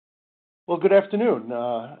Well, good afternoon.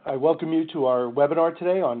 I welcome you to our webinar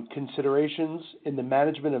today on considerations in the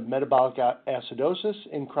management of metabolic acidosis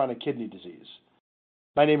in chronic kidney disease.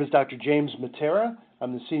 My name is Dr. James Matera.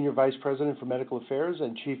 I'm the Senior Vice President for Medical Affairs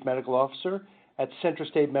and Chief Medical Officer at Central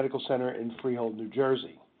State Medical Center in Freehold, New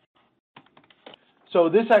Jersey. So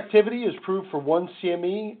this activity is approved for 1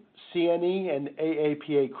 CME, CNE, and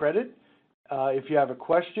AAPA credit. If you have a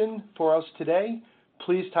question for us today,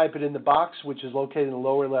 please type it in the box, which is located in the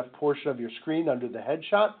lower left portion of your screen under the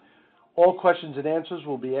headshot. All questions and answers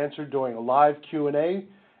will be answered during a live Q&A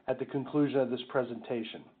at the conclusion of this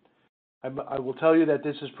presentation. I will tell you that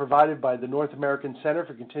this is provided by the North American Center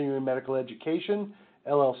for Continuing Medical Education,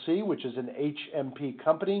 LLC, which is an HMP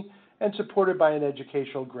company, and supported by an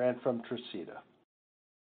educational grant from Tracida.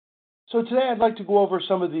 So today I'd like to go over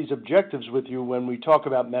some of these objectives with you when we talk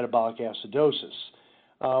about metabolic acidosis.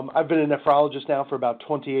 I've been a nephrologist now for about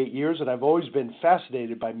 28 years, and I've always been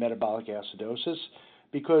fascinated by metabolic acidosis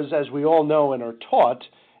because, as we all know and are taught,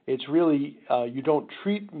 it's really, you don't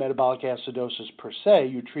treat metabolic acidosis per se,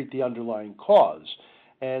 you treat the underlying cause.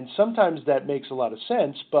 And sometimes that makes a lot of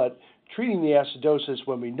sense, but treating the acidosis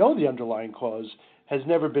when we know the underlying cause has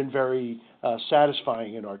never been very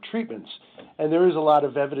satisfying in our treatments. And there is a lot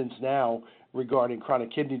of evidence now regarding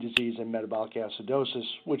chronic kidney disease and metabolic acidosis,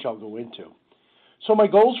 which I'll go into. So my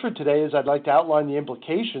goals for today is I'd like to outline the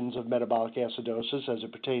implications of metabolic acidosis as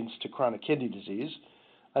it pertains to chronic kidney disease.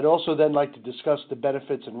 I'd also then like to discuss the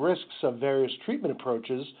benefits and risks of various treatment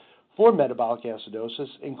approaches for metabolic acidosis,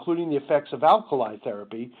 including the effects of alkali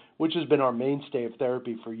therapy, which has been our mainstay of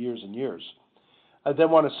therapy for years and years. I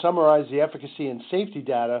then want to summarize the efficacy and safety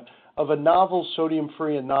data of a novel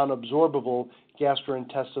sodium-free and non-absorbable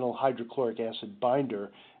gastrointestinal hydrochloric acid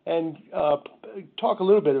binder and talk a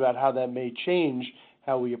little bit about how that may change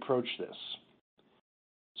how we approach this.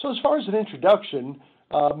 So as far as an introduction,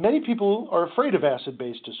 many people are afraid of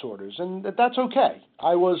acid-base disorders, and that's okay.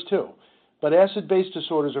 I was too. But acid-base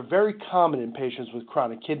disorders are very common in patients with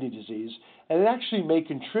chronic kidney disease, and it actually may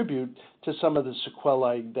contribute to some of the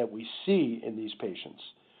sequelae that we see in these patients.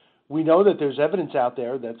 We know that there's evidence out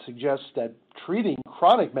there that suggests that treating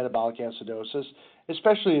chronic metabolic acidosis,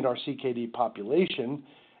 especially in our CKD population,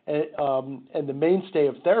 and the mainstay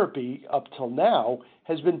of therapy up till now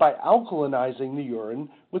has been by alkalinizing the urine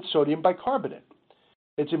with sodium bicarbonate.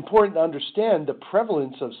 It's important to understand the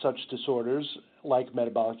prevalence of such disorders like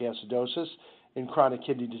metabolic acidosis in chronic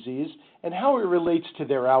kidney disease and how it relates to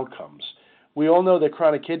their outcomes. We all know that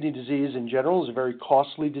chronic kidney disease in general is a very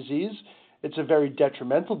costly disease. It's a very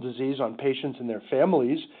detrimental disease on patients and their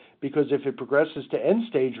families because if it progresses to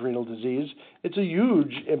end-stage renal disease, it's a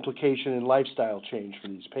huge implication in lifestyle change for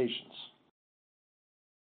these patients.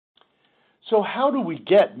 So how do we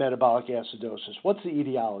get metabolic acidosis? What's the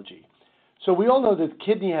etiology? So we all know that the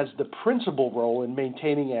kidney has the principal role in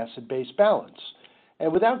maintaining acid-base balance.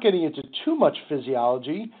 And without getting into too much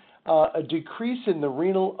physiology, a decrease in the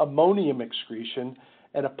renal ammonium excretion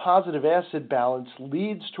and a positive acid balance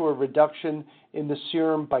leads to a reduction in the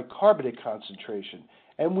serum bicarbonate concentration.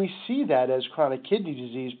 And we see that as chronic kidney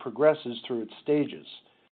disease progresses through its stages.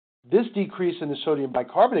 This decrease in the sodium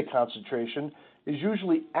bicarbonate concentration is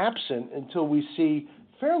usually absent until we see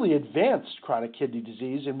fairly advanced chronic kidney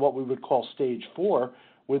disease in what we would call stage 4,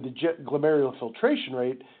 where the glomerular filtration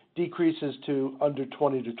rate decreases to under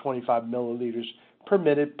 20 to 25 milliliters per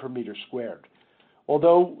minute per meter squared.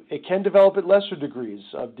 Although it can develop at lesser degrees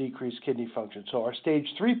of decreased kidney function, so our stage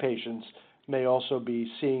 3 patients may also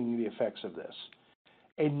be seeing the effects of this.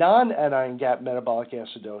 A non-anion gap metabolic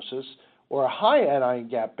acidosis or a high anion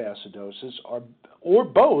gap acidosis or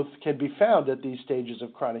both can be found at these stages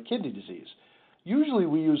of chronic kidney disease. Usually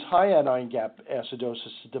we use high anion gap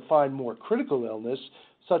acidosis to define more critical illness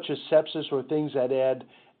such as sepsis or things that add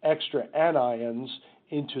extra anions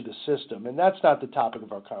into the system, and that's not the topic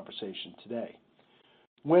of our conversation today.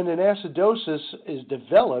 When an acidosis is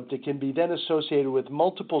developed, it can be then associated with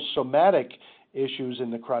multiple somatic issues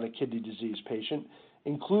in the chronic kidney disease patient,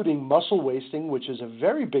 including muscle wasting, which is a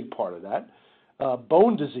very big part of that,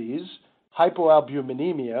 bone disease,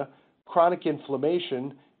 hypoalbuminemia, chronic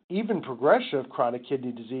inflammation, even progression of chronic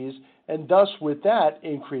kidney disease, and thus with that,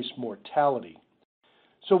 increased mortality.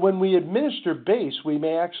 So when we administer BACE, we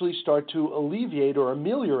may actually start to alleviate or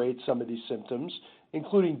ameliorate some of these symptoms,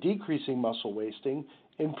 including decreasing muscle wasting,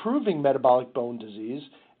 improving metabolic bone disease,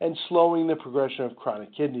 and slowing the progression of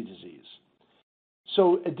chronic kidney disease.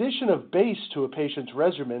 So addition of BACE to a patient's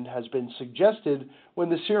regimen has been suggested when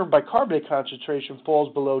the serum bicarbonate concentration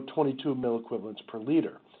falls below 22 milliequivalents per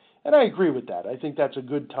liter. And I agree with that. I think that's a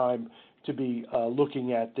good time to be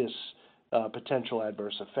looking at this potential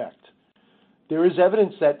adverse effect. There is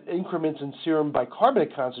evidence that increments in serum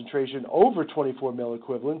bicarbonate concentration over 24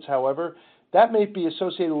 milliequivalents, however, that may be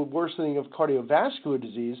associated with worsening of cardiovascular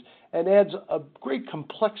disease and adds a great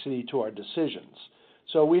complexity to our decisions.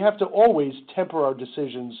 So we have to always temper our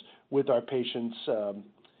decisions with our patients'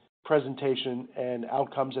 presentation and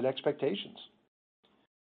outcomes and expectations.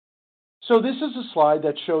 So this is a slide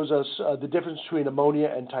that shows us the difference between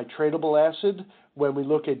ammonia and titratable acid when we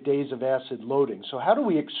look at days of acid loading. So how do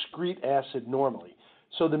we excrete acid normally?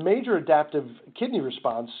 So the major adaptive kidney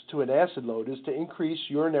response to an acid load is to increase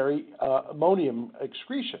urinary ammonium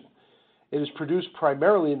excretion. It is produced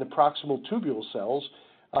primarily in the proximal tubule cells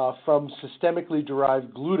from systemically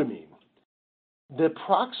derived glutamine. The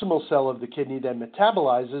proximal cell of the kidney then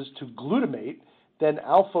metabolizes to glutamate, then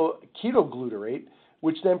alpha ketoglutarate,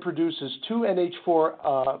 which then produces 2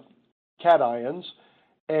 NH4 cations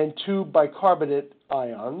and 2 bicarbonate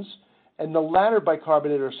ions, and the latter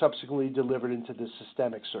bicarbonate are subsequently delivered into the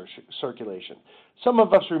systemic circulation. Some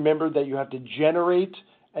of us remember that you have to generate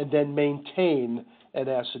and then maintain an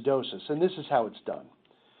acidosis, and this is how it's done.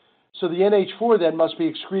 So the NH4 then must be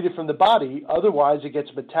excreted from the body, otherwise it gets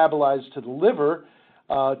metabolized to the liver,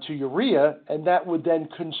 to urea, and that would then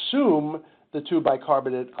consume the 2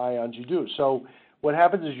 bicarbonate ions you do. So what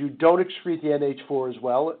happens is you don't excrete the NH4 as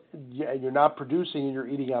well, and you're not producing and you're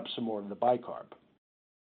eating up some more of the bicarb.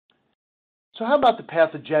 So how about the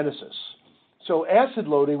pathogenesis? So acid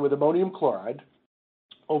loading with ammonium chloride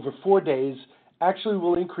over 4 days actually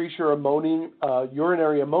will increase your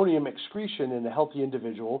urinary ammonium excretion in a healthy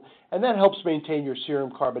individual, and that helps maintain your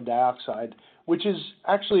serum carbon dioxide, which is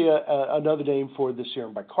actually another name for the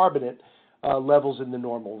serum bicarbonate levels in the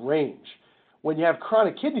normal range. When you have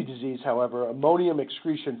chronic kidney disease, however, ammonium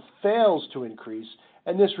excretion fails to increase,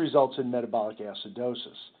 and this results in metabolic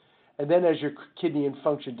acidosis. And then as your kidney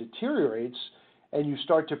function deteriorates and you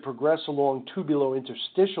start to progress along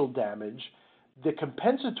tubulointerstitial damage, the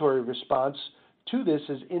compensatory response to this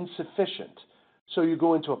is insufficient. So you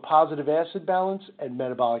go into a positive acid balance and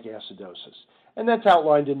metabolic acidosis. And that's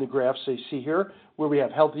outlined in the graphs they see here, where we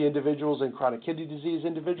have healthy individuals and chronic kidney disease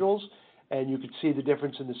individuals. And you can see the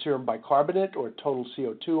difference in the serum bicarbonate or total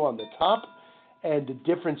CO2 on the top, and the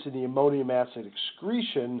difference in the ammonium acid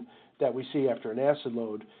excretion that we see after an acid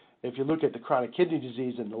load. If you look at the chronic kidney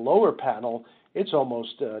disease in the lower panel, it's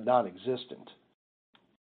almost non-existent.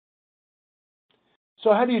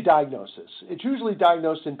 So how do you diagnose this? It's usually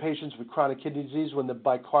diagnosed in patients with chronic kidney disease when the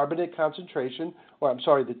bicarbonate concentration,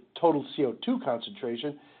 the total CO2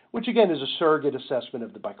 concentration, which again is a surrogate assessment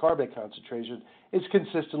of the bicarbonate concentration, is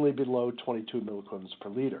consistently below 22 milliequivalents per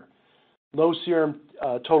liter. Low serum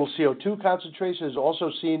total CO2 concentration is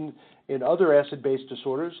also seen in other acid-base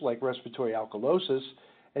disorders like respiratory alkalosis,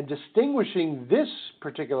 and distinguishing this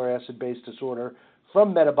particular acid-base disorder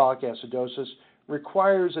from metabolic acidosis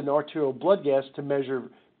requires an arterial blood gas to measure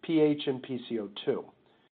pH and PCO2.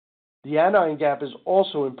 The anion gap is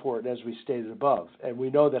also important, as we stated above, and we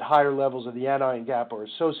know that higher levels of the anion gap are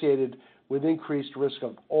associated with increased risk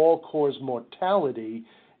of all-cause mortality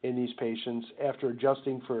in these patients after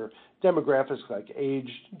adjusting for demographics like age,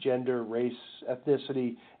 gender, race,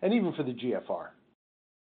 ethnicity, and even for the GFR.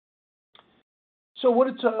 So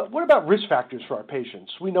what about risk factors for our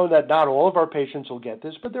patients? We know that not all of our patients will get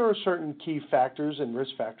this, but there are certain key factors and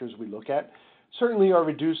risk factors we look at. Certainly our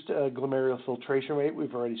reduced glomerular filtration rate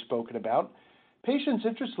we've already spoken about. Patients,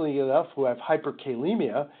 interestingly enough, who have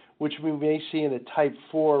hyperkalemia, which we may see in a type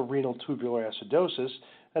 4 renal tubular acidosis,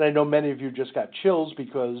 and I know many of you just got chills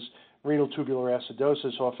because renal tubular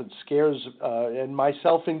acidosis often scares, and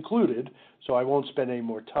myself included, so I won't spend any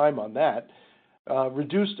more time on that.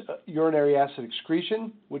 Reduced urinary acid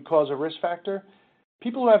excretion would cause a risk factor.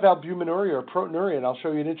 People who have albuminuria or proteinuria, and I'll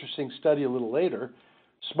show you an interesting study a little later,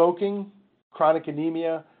 smoking, chronic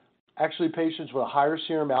anemia, actually patients with a higher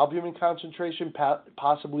serum albumin concentration,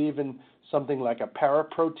 possibly even something like a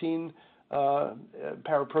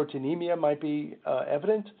paraproteinemia might be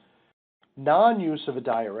evident, non-use of a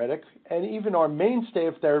diuretic, and even our mainstay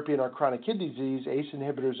of therapy in our chronic kidney disease, ACE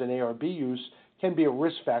inhibitors and ARB use, can be a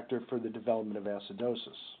risk factor for the development of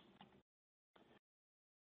acidosis.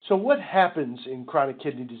 So what happens in chronic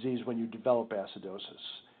kidney disease when you develop acidosis?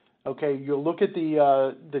 Okay, you'll look at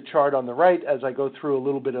the chart on the right as I go through a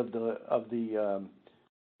little bit of the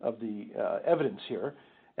evidence here,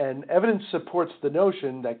 and evidence supports the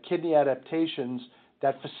notion that kidney adaptations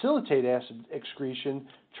that facilitate acid excretion,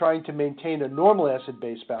 trying to maintain a normal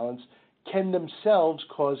acid-base balance, can themselves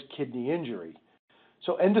cause kidney injury.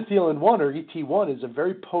 So endothelin-1 or ET1 is a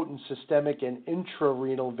very potent systemic and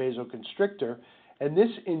intrarenal vasoconstrictor, and this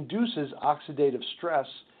induces oxidative stress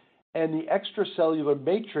and the extracellular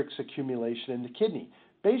matrix accumulation in the kidney,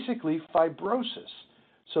 basically fibrosis.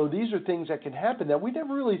 So these are things that can happen that we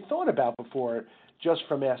never really thought about before just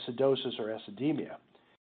from acidosis or acidemia.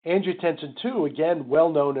 Angiotensin II, again, well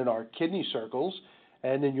known in our kidney circles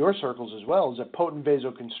and in your circles as well, is a potent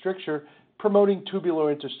vasoconstrictor promoting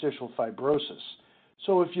tubular interstitial fibrosis.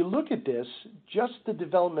 So if you look at this, just the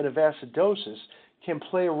development of acidosis can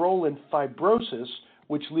play a role in fibrosis,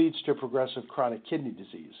 which leads to progressive chronic kidney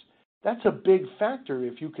disease. That's a big factor.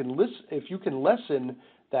 If you can lessen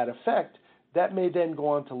that effect, that may then go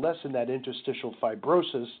on to lessen that interstitial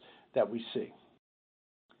fibrosis that we see.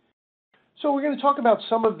 So we're going to talk about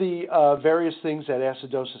some of the various things that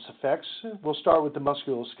acidosis affects. We'll start with the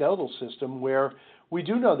musculoskeletal system, where we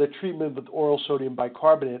do know that treatment with oral sodium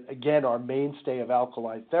bicarbonate, again, our mainstay of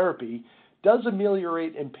alkali therapy, does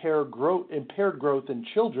ameliorate impaired growth in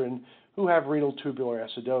children who have renal tubular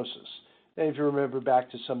acidosis. And if you remember back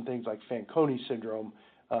to some things like Fanconi syndrome,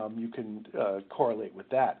 you can correlate with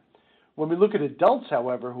that. When we look at adults,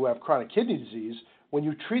 however, who have chronic kidney disease, when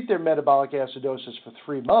you treat their metabolic acidosis for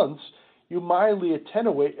 3 months, you mildly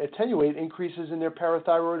attenuate increases in their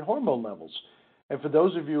parathyroid hormone levels. And for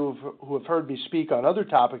those of you who have heard me speak on other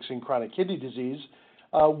topics in chronic kidney disease,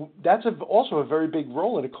 that's also a very big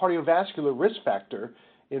role in a cardiovascular risk factor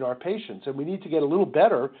in our patients. And we need to get a little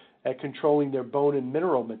better at controlling their bone and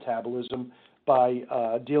mineral metabolism by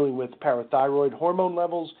dealing with parathyroid hormone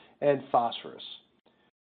levels and phosphorus.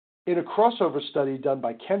 In a crossover study done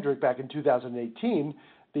by Kendrick back in 2018,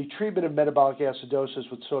 the treatment of metabolic acidosis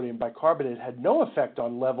with sodium bicarbonate had no effect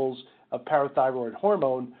on levels of parathyroid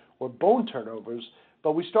hormone or bone turnovers,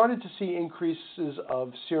 but we started to see increases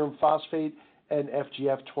of serum phosphate and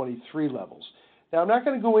FGF23 levels. Now, I'm not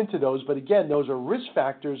going to go into those, but again, those are risk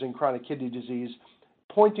factors in chronic kidney disease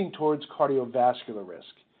pointing towards cardiovascular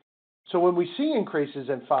risk. So when we see increases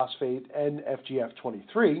in phosphate and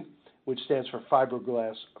FGF23, which stands for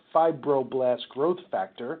fibroblast growth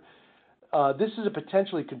factor, this is a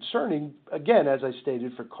potentially concerning, again, as I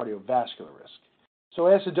stated, for cardiovascular risk. So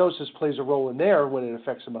acidosis plays a role in there when it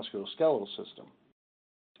affects the musculoskeletal system.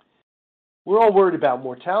 We're all worried about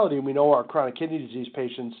mortality, and we know our chronic kidney disease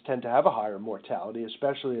patients tend to have a higher mortality,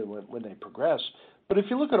 especially when they progress. But if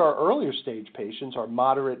you look at our earlier stage patients, our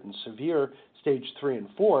moderate and severe stage 3 and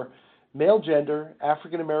 4, male gender,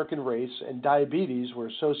 African American race, and diabetes were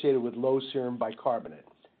associated with low serum bicarbonate.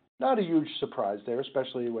 Not a huge surprise there,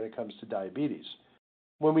 especially when it comes to diabetes.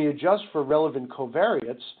 When we adjust for relevant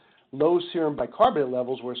covariates, low serum bicarbonate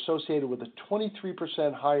levels were associated with a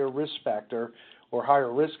 23% higher risk factor or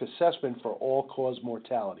higher risk assessment for all-cause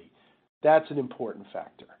mortality. That's an important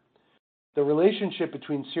factor. The relationship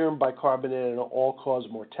between serum bicarbonate and all-cause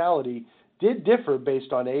mortality did differ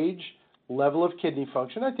based on age, level of kidney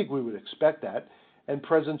function, I think we would expect that, and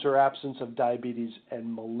presence or absence of diabetes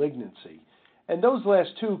and malignancy. And those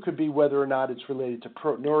last two could be whether or not it's related to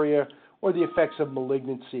proteinuria or the effects of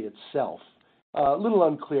malignancy itself. A little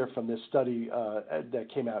unclear from this study that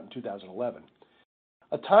came out in 2011.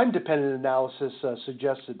 A time-dependent analysis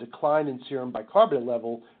suggests a decline in serum bicarbonate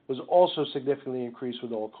level was also significantly increased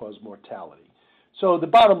with all-cause mortality. So the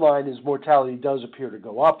bottom line is mortality does appear to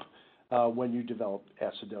go up when you develop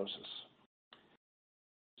acidosis.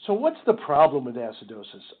 So what's the problem with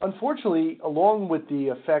acidosis? Unfortunately, along with the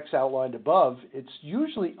effects outlined above, it's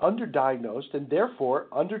usually underdiagnosed and therefore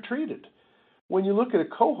undertreated. When you look at a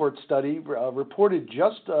cohort study reported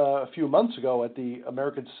just a few months ago at the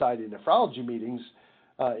American Society of Nephrology meetings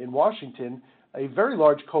in Washington, a very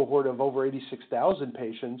large cohort of over 86,000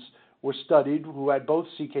 patients were studied who had both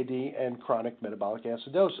CKD and chronic metabolic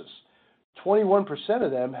acidosis. 21%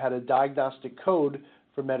 of them had a diagnostic code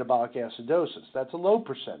for metabolic acidosis. That's a low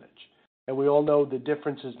percentage. And we all know the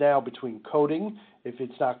differences now between coding. If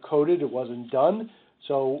it's not coded, it wasn't done.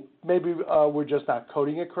 So maybe we're just not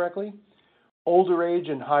coding it correctly. Older age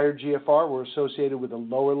and higher GFR were associated with a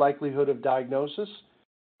lower likelihood of diagnosis.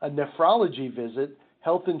 A nephrology visit,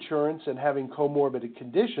 health insurance, and having comorbid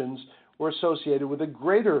conditions were associated with a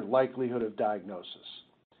greater likelihood of diagnosis.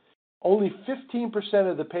 Only 15%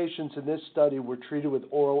 of the patients in this study were treated with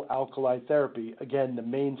oral alkali therapy, again, the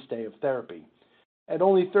mainstay of therapy. And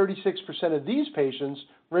only 36% of these patients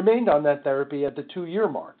remained on that therapy at the 2-year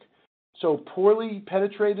mark. So poorly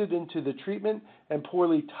penetrated into the treatment and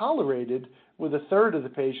poorly tolerated, with a third of the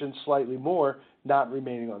patients, slightly more, not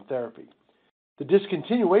remaining on therapy. The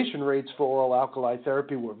discontinuation rates for oral alkali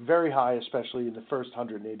therapy were very high, especially in the first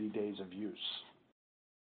 180 days of use.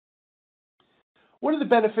 What are the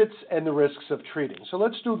benefits and the risks of treating? So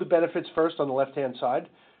let's do the benefits first on the left-hand side.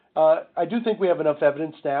 I do think we have enough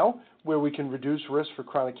evidence now where we can reduce risk for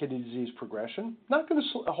chronic kidney disease progression. Not going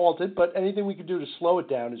to halt it, but anything we can do to slow it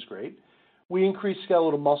down is great. We increase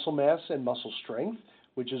skeletal muscle mass and muscle strength,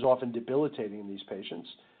 which is often debilitating in these patients.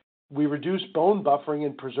 We reduce bone buffering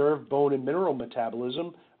and preserve bone and mineral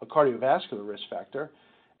metabolism, a cardiovascular risk factor.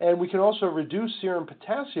 And we can also reduce serum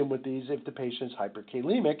potassium with these if the patient is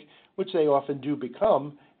hyperkalemic, which they often do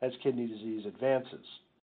become as kidney disease advances.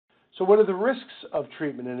 So what are the risks of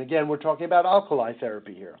treatment? And again, we're talking about alkali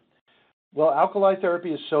therapy here. Well, alkali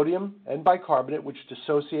therapy is sodium and bicarbonate, which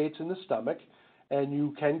dissociates in the stomach, and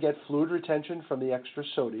you can get fluid retention from the extra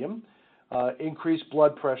sodium, increased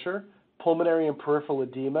blood pressure, pulmonary and peripheral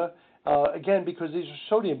edema, again, because these are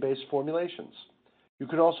sodium-based formulations. You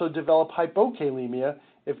can also develop hypokalemia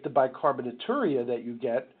if the bicarbonaturia that you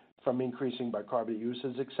get from increasing bicarbonate use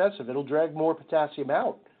is excessive. It'll drag more potassium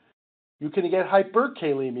out. You can get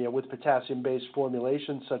hyperkalemia with potassium-based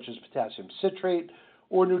formulations such as potassium citrate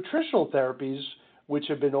or nutritional therapies, which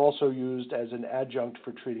have been also used as an adjunct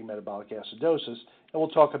for treating metabolic acidosis, and we'll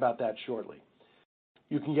talk about that shortly.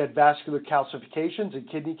 You can get vascular calcifications and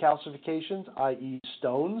kidney calcifications, i.e.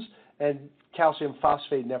 stones, and calcium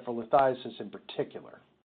phosphate nephrolithiasis in particular.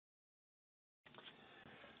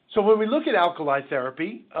 So when we look at alkali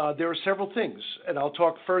therapy, there are several things, and I'll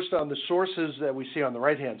talk first on the sources that we see on the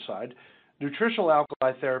right-hand side. Nutritional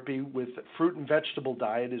alkali therapy with fruit and vegetable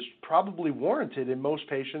diet is probably warranted in most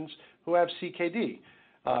patients who have CKD.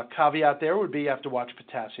 Caveat there would be you have to watch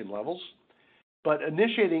potassium levels. But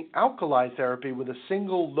initiating alkali therapy with a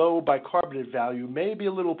single low bicarbonate value may be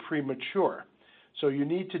a little premature. So you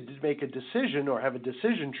need to make a decision or have a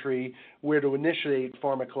decision tree where to initiate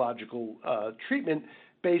pharmacological treatment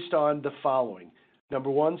based on the following. Number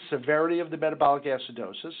one, severity of the metabolic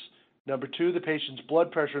acidosis. Number two, the patient's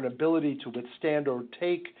blood pressure and ability to withstand or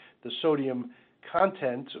take the sodium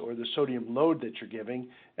content or the sodium load that you're giving.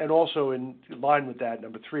 And also in line with that,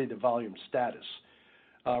 number three, the volume status.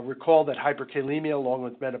 Recall that hyperkalemia along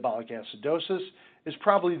with metabolic acidosis is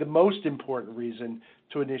probably the most important reason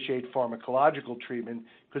to initiate pharmacological treatment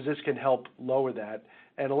because this can help lower that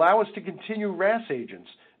and allow us to continue RAS agents.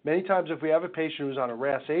 Many times if we have a patient who's on a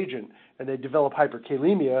RAS agent and they develop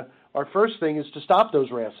hyperkalemia, our first thing is to stop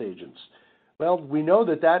those RAS agents. Well, we know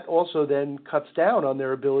that that also then cuts down on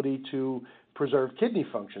their ability to preserve kidney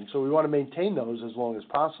function, so we want to maintain those as long as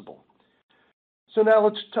possible. So now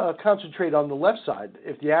let's concentrate on the left side.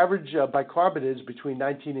 If the average bicarbonate is between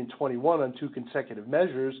 19 and 21 on 2 consecutive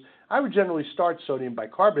measures, I would generally start sodium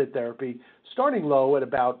bicarbonate therapy, starting low at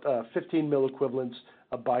about 15 milliequivalents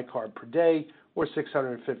of bicarb per day or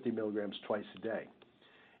 650 milligrams twice a day.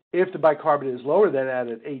 If the bicarbonate is lower than that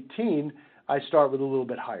at 18, I start with a little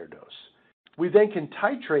bit higher dose. We then can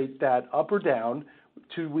titrate that up or down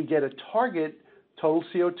till we get a target total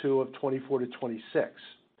CO2 of 24 to 26.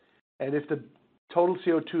 And if the total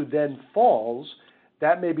CO2 then falls,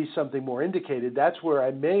 that may be something more indicated. That's where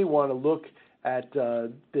I may want to look at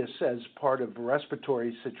this as part of a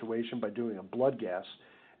respiratory situation by doing a blood gas.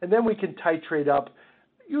 And then we can titrate up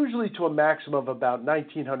usually to a maximum of about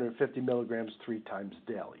 1,950 milligrams 3 times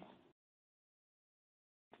daily.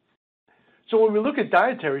 So when we look at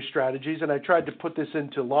dietary strategies, and I tried to put this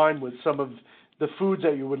into line with some of the foods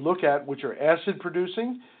that you would look at, which are acid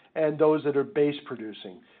producing and those that are base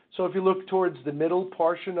producing. So if you look towards the middle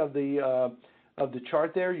portion of the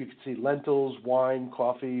chart there, you can see lentils, wine,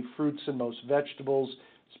 coffee, fruits and most vegetables,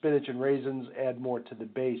 spinach and raisins add more to the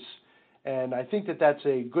base. And I think that that's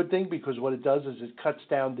a good thing because what it does is it cuts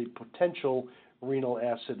down the potential renal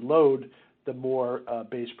acid load the more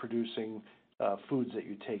base-producing foods that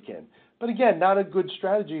you take in. But again, not a good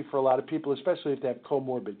strategy for a lot of people, especially if they have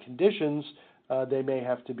comorbid conditions. They may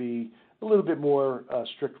have to be a little bit more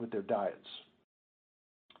strict with their diets.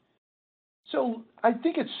 So I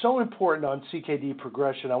think it's so important on CKD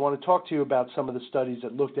progression. I want to talk to you about some of the studies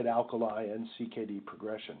that looked at alkali and CKD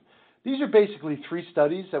progression. These are basically 3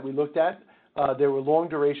 studies that we looked at. There were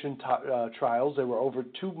long-duration trials. They were over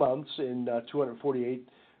 2 months in 248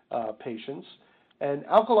 patients. And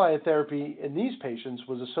alkali therapy in these patients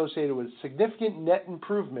was associated with significant net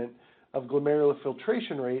improvement of glomerular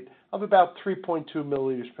filtration rate of about 3.2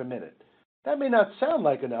 milliliters per minute. That may not sound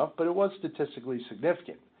like enough, but it was statistically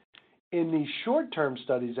significant. In the short-term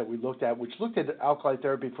studies that we looked at, which looked at alkali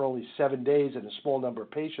therapy for only 7 days in a small number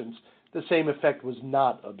of patients, the same effect was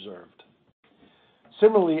not observed.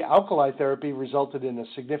 Similarly, alkali therapy resulted in a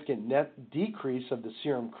significant net decrease of the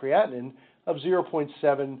serum creatinine of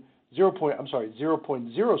 0.07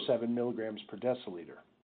 milligrams per deciliter.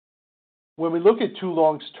 When we look at 2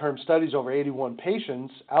 long-term studies over 81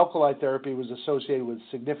 patients, alkali therapy was associated with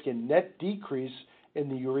significant net decrease in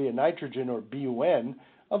the urea nitrogen, or BUN,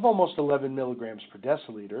 of almost 11 milligrams per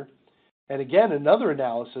deciliter. And again, another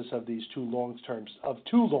analysis of these two long-term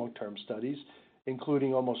studies,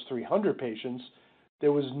 including almost 300 patients,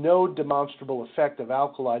 there was no demonstrable effect of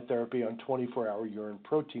alkali therapy on 24-hour urine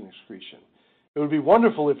protein excretion. It would be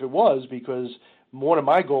wonderful if it was, because one of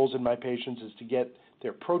my goals in my patients is to get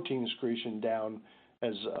their protein excretion down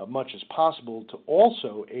as much as possible to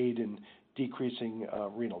also aid in decreasing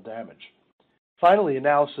renal damage. Finally,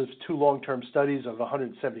 analysis of two long-term studies of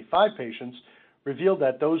 175 patients revealed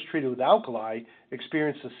that those treated with alkali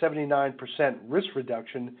experienced a 79% risk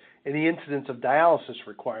reduction in the incidence of dialysis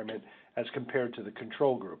requirement as compared to the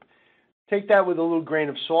control group. Take that with a little grain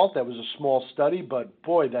of salt. That was a small study, but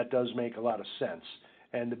boy, that does make a lot of sense.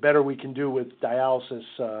 And the better we can do with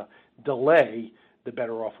dialysis delay, the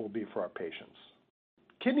better off we'll be for our patients.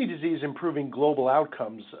 Kidney disease improving global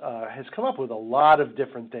outcomes has come up with a lot of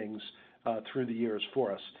different things through the years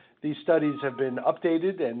for us. These studies have been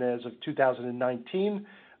updated, and as of 2019,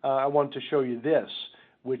 I want to show you this,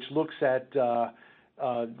 which looks at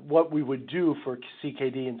what we would do for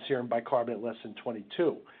CKD and serum bicarbonate less than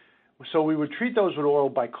 22. So we would treat those with oral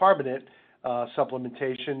bicarbonate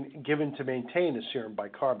supplementation given to maintain a serum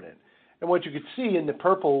bicarbonate. And what you could see in the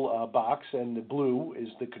purple box, and the blue is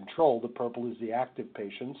the control, the purple is the active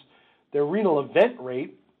patients, their renal event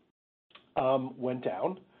rate went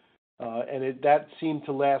down. That seemed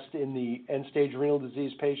to last in the end-stage renal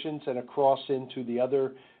disease patients and across into the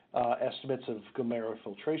other estimates of glomerular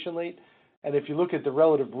filtration rate. And if you look at the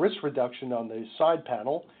relative risk reduction on the side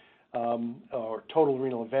panel, or total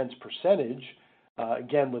renal events percentage,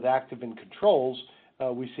 again with active and controls,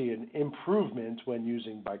 we see an improvement when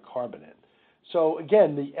using bicarbonate. So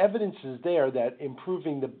again, the evidence is there that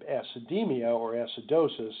improving the acidemia or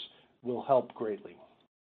acidosis will help greatly.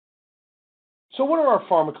 So what are our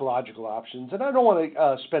pharmacological options? And I don't want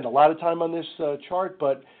to spend a lot of time on this chart,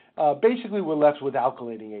 but basically we're left with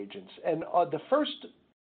alkylating agents. And the first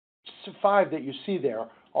 5 that you see there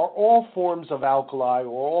are all forms of alkali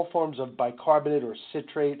or all forms of bicarbonate or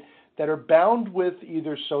citrate that are bound with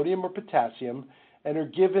either sodium or potassium and are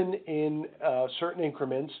given in certain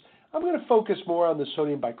increments. I'm going to focus more on the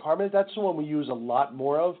sodium bicarbonate. That's the one we use a lot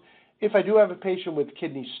more of. If I do have a patient with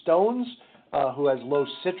kidney stones who has low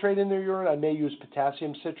citrate in their urine, I may use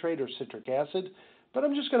potassium citrate or citric acid, but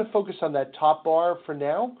I'm just going to focus on that top bar for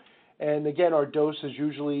now. And again, our dose is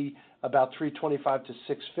usually about 325 to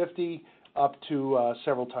 650 up to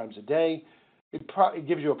several times a day. It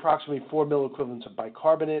gives you approximately 4 milliequivalents of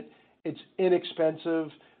bicarbonate. It's inexpensive.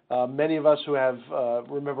 Many of us who have,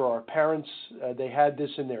 remember our parents, they had this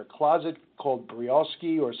in their closet called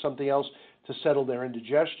Brioski or something else to settle their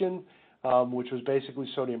indigestion, which was basically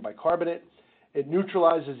sodium bicarbonate. It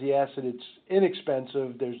neutralizes the acid. It's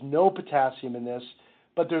inexpensive. There's no potassium in this,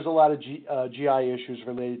 but there's a lot of GI issues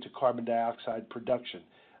related to carbon dioxide production.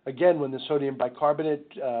 Again, when the sodium bicarbonate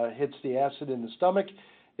hits the acid in the stomach,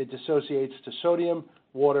 it dissociates to sodium,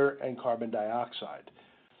 water, and carbon dioxide.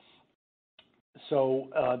 So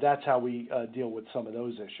that's how we deal with some of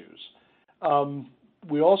those issues.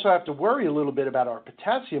 We also have to worry a little bit about our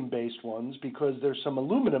potassium-based ones because there's some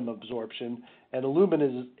aluminum absorption, and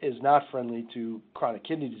aluminum is not friendly to chronic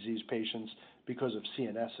kidney disease patients because of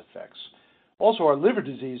CNS effects. Also, our liver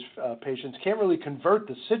disease patients can't really convert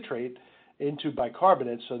the citrate into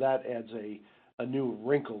bicarbonate, so that adds a new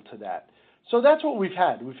wrinkle to that. So that's what we've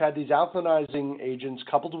had. We've had these alkalinizing agents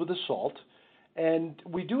coupled with the salt, and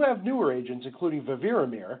we do have newer agents, including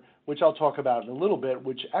viviramir, which I'll talk about in a little bit,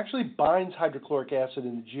 which actually binds hydrochloric acid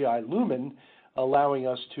in the GI lumen, allowing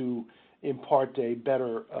us to impart a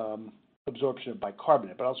better absorption of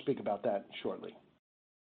bicarbonate, but I'll speak about that shortly.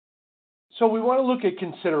 So we want to look at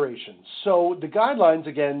considerations. So the guidelines,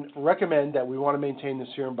 again, recommend that we want to maintain the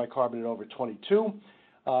serum bicarbonate over 22.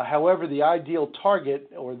 However, the ideal target,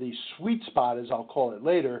 or the sweet spot, as I'll call it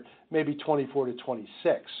later, may be 24 to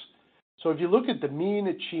 26. So if you look at the mean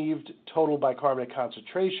achieved total bicarbonate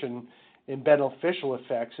concentration in beneficial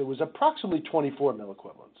effects, it was approximately 24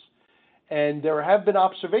 milliequivalents. And there have been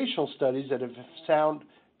observational studies that have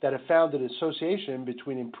found an association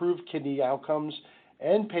between improved kidney outcomes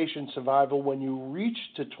and patient survival when you reach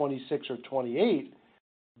to 26 or 28.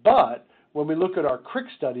 But when we look at our CRIC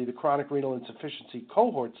study, the chronic renal insufficiency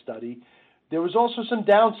cohort study, there was also some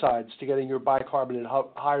downsides to getting your bicarbonate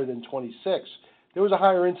higher than 26. There was a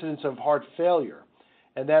higher incidence of heart failure,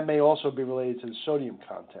 and that may also be related to the sodium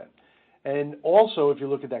content. And also, if you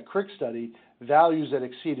look at that CRIC study, values that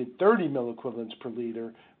exceeded 30 milliequivalents per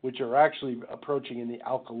liter, which are actually approaching in the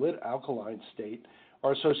alkaline state,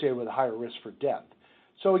 are associated with a higher risk for death.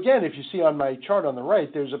 So again, if you see on my chart on the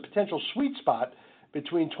right, there's a potential sweet spot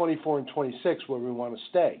between 24 and 26 where we want to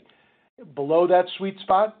stay. Below that sweet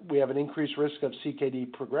spot, we have an increased risk of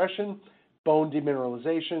CKD progression, bone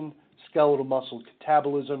demineralization, skeletal muscle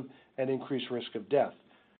catabolism, and increased risk of death.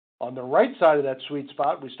 On the right side of that sweet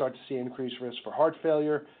spot, we start to see increased risk for heart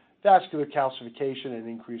failure, vascular calcification, and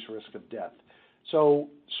increased risk of death. So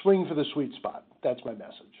swing for the sweet spot. That's my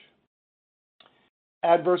message.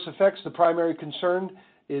 Adverse effects, the primary concern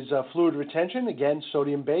is fluid retention, again,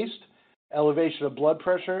 sodium-based, elevation of blood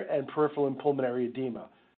pressure, and peripheral and pulmonary edema.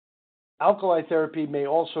 Alkali therapy may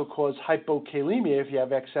also cause hypokalemia if you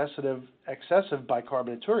have excessive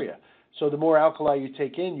bicarbonaturia. So the more alkali you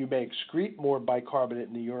take in, you may excrete more bicarbonate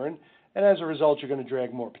in the urine, and as a result, you're going to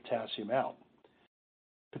drag more potassium out.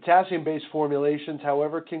 Potassium-based formulations,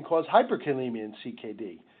 however, can cause hyperkalemia in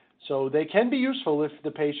CKD. So they can be useful if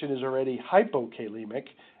the patient is already hypokalemic,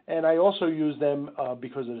 and I also use them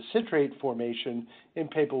because of the citrate formation in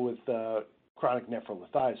people with chronic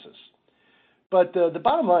nephrolithiasis. But the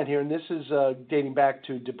bottom line here, and this is dating back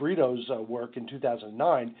to DeBrito's work in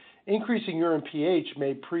 2009, increasing urine pH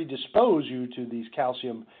may predispose you to these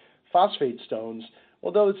calcium phosphate stones,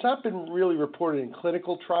 although it's not been really reported in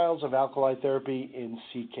clinical trials of alkali therapy in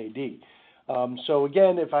CKD. So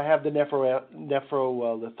again, if I have the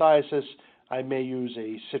nephrolithiasis, I may use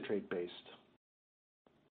a citrate-based.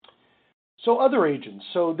 So other agents.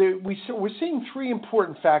 So we're seeing three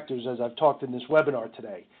important factors as I've talked in this webinar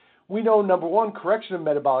today. We know, number one, correction of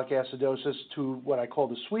metabolic acidosis to what I call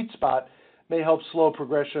the sweet spot may help slow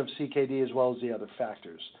progression of CKD as well as the other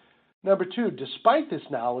factors. Number two, despite this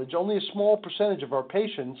knowledge, only a small percentage of our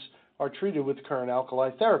patients are treated with current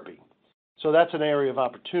alkali therapy. So that's an area of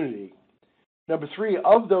opportunity. Number three,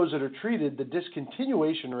 of those that are treated, the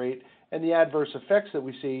discontinuation rate and the adverse effects that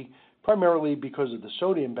we see, primarily because of the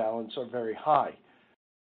sodium balance, are very high.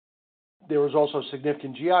 There is also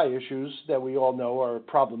significant GI issues that we all know are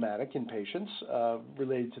problematic in patients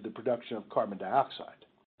related to the production of carbon dioxide.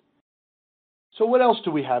 So what else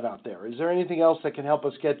do we have out there? Is there anything else that can help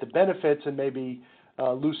us get the benefits and maybe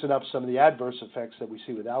loosen up some of the adverse effects that we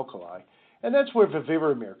see with alkali? And that's where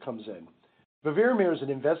Viviramir comes in. Viviramir is an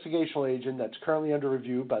investigational agent that's currently under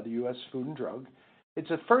review by the U.S. Food and Drug.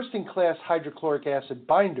 It's a first-in-class hydrochloric acid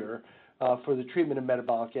binder for the treatment of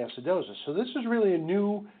metabolic acidosis. So this is really a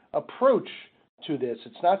new approach to this.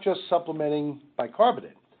 It's not just supplementing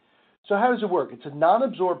bicarbonate. So how does it work? It's a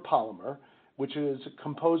non-absorbed polymer, which is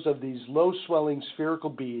composed of these low-swelling spherical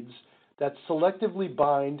beads that selectively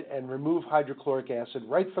bind and remove hydrochloric acid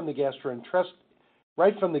right from the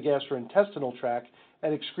gastrointestinal tract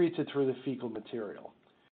and excretes it through the fecal material.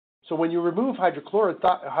 So when you remove hydrochloric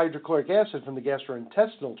acid from the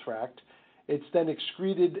gastrointestinal tract, it's then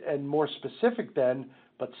excreted and more specific then,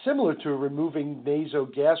 but similar to removing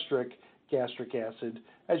nasogastric gastric acid,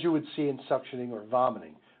 as you would see in suctioning or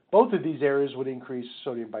vomiting. Both of these areas would increase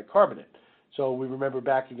sodium bicarbonate. So we remember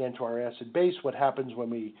back again to our acid base, what happens when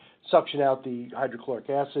we suction out the hydrochloric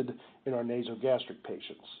acid in our nasogastric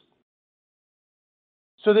patients.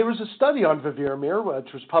 So there was a study on Viviramir,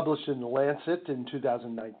 which was published in The Lancet in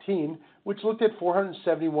 2019, which looked at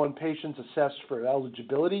 471 patients assessed for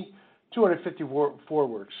eligibility. 254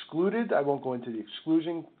 were excluded. I won't go into the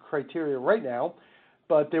exclusion criteria right now,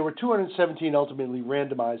 but there were 217 ultimately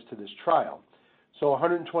randomized to this trial. So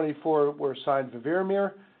 124 were assigned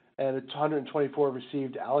Viviramir, and 124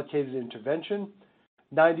 received allocated intervention,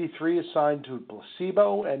 93 assigned to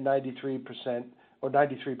placebo, and 93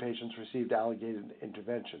 patients received allocated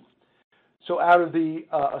intervention. So out of the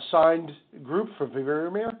assigned group for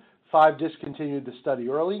Viviramir, 5 discontinued the study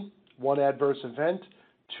early, 1 adverse event,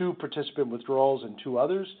 2 participant withdrawals, and 2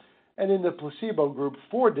 others. And in the placebo group,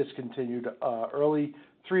 4 discontinued early,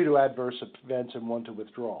 3 to adverse events, and 1 to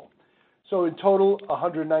withdrawal. So in total,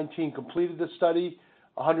 119 completed the study,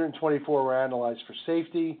 124 were analyzed for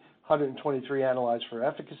safety, 123 analyzed for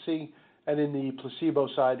efficacy, and in the placebo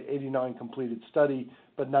side, 89 completed study,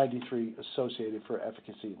 but 93 associated for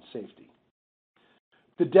efficacy and safety.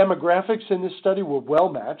 The demographics in this study were well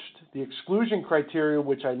matched. The exclusion criteria,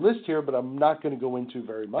 which I list here, but I'm not going to go into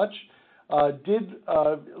very much, did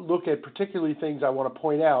look at particularly things I want to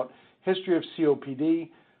point out: history of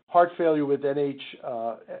COPD, heart failure with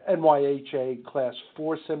NYHA class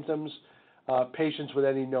 4 symptoms, patients with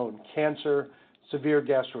any known cancer, severe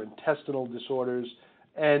gastrointestinal disorders,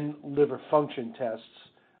 and liver function tests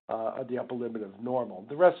at the upper limit of normal.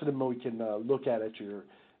 The rest of them we can look at your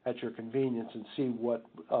convenience and see what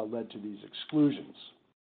led to these exclusions.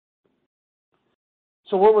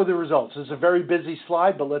 So what were the results? This is a very busy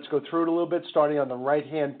slide, but let's go through it a little bit, starting on the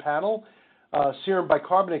right-hand panel. Serum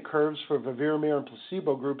bicarbonate curves for Viviramir and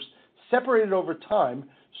placebo groups separated over time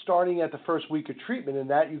starting at the first week of treatment, and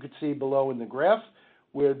that you could see below in the graph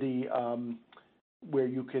where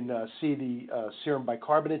you can see the serum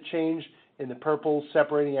bicarbonate change in the purple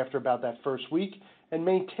separating after about that first week and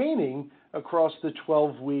maintaining across the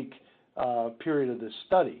 12-week period of this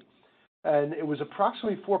study. And it was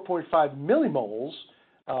approximately 4.5 millimoles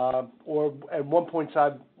or at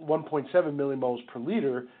 1.7 millimoles per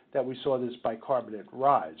liter that we saw this bicarbonate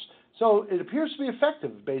rise. So it appears to be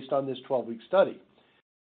effective based on this 12-week study.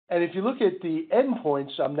 And if you look at the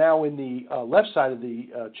endpoints, I'm now in the left side of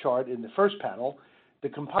the chart in the first panel. The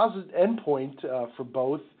composite endpoint for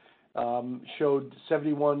both showed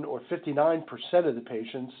 71 or 59% of the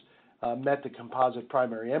patients met the composite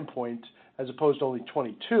primary endpoint, as opposed to only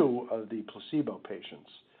 22 of the placebo patients.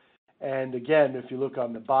 And again, if you look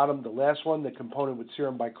on the bottom, the last one, the component with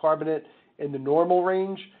serum bicarbonate in the normal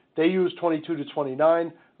range, they used 22 to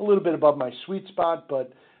 29, a little bit above my sweet spot,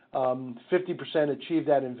 but 50% achieved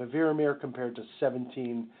that in Viviramir compared to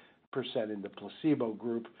 17% in the placebo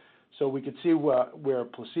group. So we could see where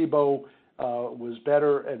placebo was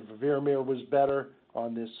better and Viviramir was better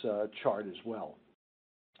on this chart as well.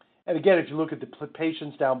 And again, if you look at the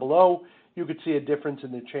patients down below, you could see a difference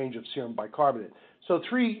in the change of serum bicarbonate. So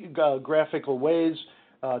three graphical ways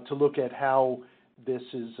to look at how this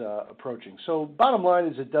is approaching. So bottom line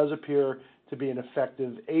is it does appear to be an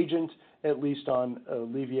effective agent, at least on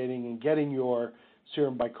alleviating and getting your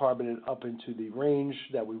serum bicarbonate up into the range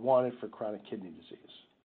that we wanted for chronic kidney disease.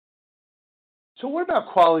 So what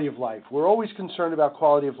about quality of life? We're always concerned about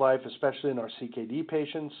quality of life, especially in our CKD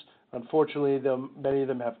patients. Unfortunately, many of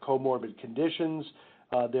them have comorbid conditions.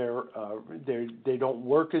 They don't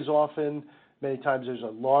work as often. Many times there's a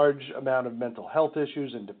large amount of mental health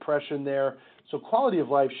issues and depression there. So quality of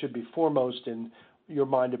life should be foremost in your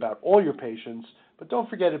mind about all your patients, but don't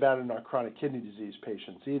forget about it in our chronic kidney disease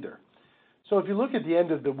patients either. So if you look at the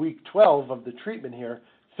end of the week 12 of the treatment here,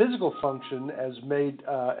 physical function as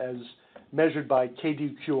measured by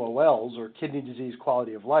KDQOLs, or kidney disease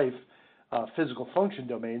quality of life, physical function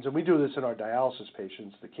domains, and we do this in our dialysis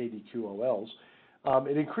patients, the KDQOLs,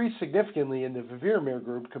 it increased significantly in the Viviramir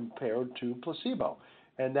group compared to placebo.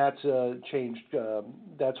 And that's changed,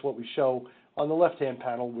 that's what we show on the left-hand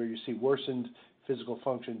panel, where you see worsened physical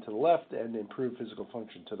function to the left and improved physical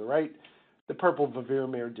function to the right. The purple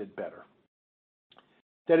Viviramir did better.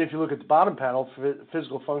 Then if you look at the bottom panel,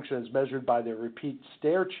 physical function as measured by the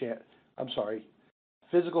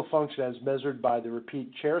physical function as measured by the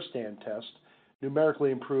repeat chair stand test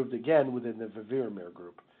numerically improved again within the Viviramir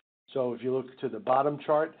group. So if you look to the bottom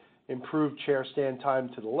chart, improved chair stand time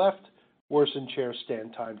to the left, worsened chair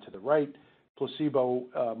stand time to the right,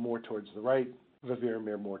 placebo more towards the right,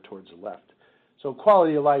 Viviramir more towards the left. So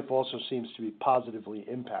quality of life also seems to be positively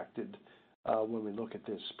impacted when we look at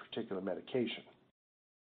this particular medication.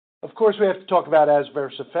 Of course, we have to talk about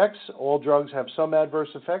adverse effects. All drugs have some adverse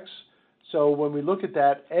effects. So when we look at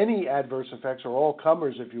that, any adverse effects, or all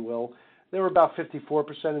comers, if you will, they were about 54%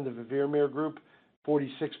 in the Viviramir group,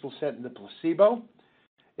 46% in the placebo.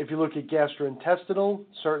 If you look at gastrointestinal,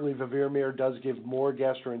 certainly Viviramir does give more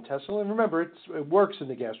gastrointestinal. And remember, it works in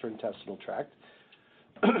the gastrointestinal tract,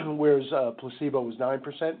 whereas placebo was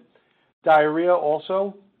 9%. Diarrhea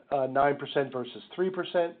also, 9% versus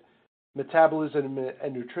 3%. Metabolism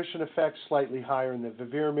and nutrition effects, slightly higher in the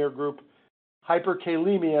Viviramir group.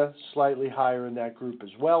 Hyperkalemia, slightly higher in that group as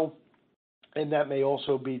well. And that may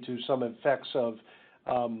also be to some effects of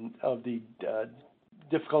the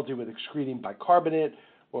difficulty with excreting bicarbonate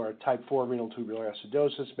or type 4 renal tubular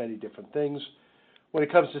acidosis, many different things. When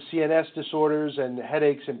it comes to CNS disorders and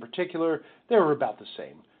headaches in particular, they were about the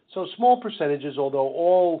same. So small percentages, although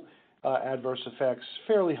all adverse effects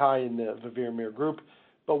fairly high in the Viviramir group,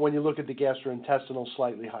 but when you look at the gastrointestinal,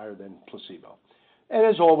 slightly higher than placebo. And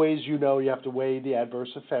as always, you know you have to weigh the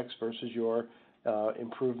adverse effects versus your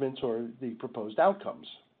improvements or the proposed outcomes.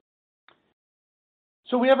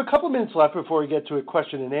 So we have a couple of minutes left before we get to a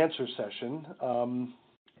question and answer session.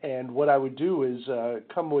 And what I would do is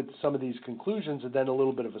come with some of these conclusions and then a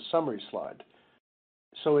little bit of a summary slide.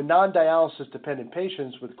 So in non-dialysis dependent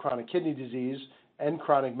patients with chronic kidney disease and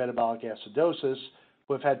chronic metabolic acidosis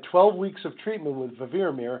who have had 12 weeks of treatment with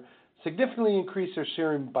Viviramir significantly increased their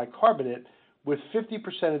serum bicarbonate, with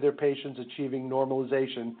 50% of their patients achieving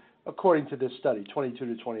normalization according to this study, 22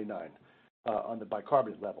 to 29 on the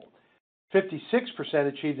bicarbonate level. 56%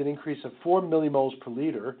 achieved an increase of 4 millimoles per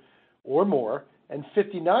liter or more, and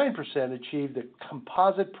 59% achieved the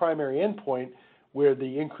composite primary endpoint, where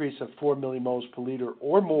the increase of 4 millimoles per liter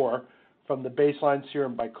or more from the baseline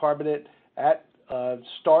serum bicarbonate at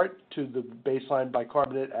start to the baseline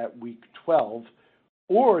bicarbonate at week 12,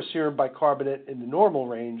 or serum bicarbonate in the normal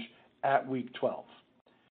range at week 12.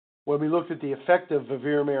 When we looked at the effect of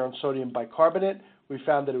Viviramir on sodium bicarbonate, we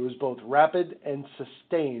found that it was both rapid and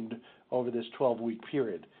sustained over this 12-week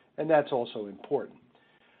period, and that's also important.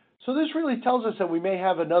 So this really tells us that we may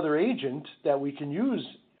have another agent that we can use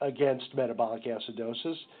against metabolic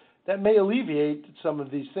acidosis that may alleviate some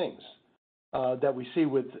of these things that we see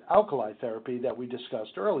with alkali therapy that we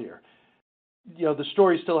discussed earlier. The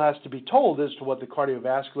story still has to be told as to what the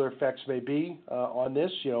cardiovascular effects may be on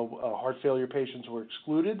this. Heart failure patients were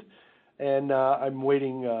excluded, and I'm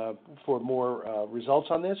waiting for more results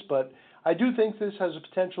on this. But I do think this has a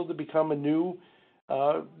potential to become a new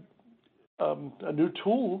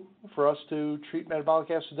tool for us to treat metabolic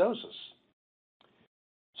acidosis.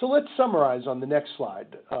 So let's summarize on the next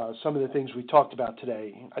slide some of the things we talked about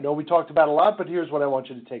today. I know we talked about a lot, but here's what I want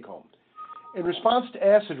you to take home. In response to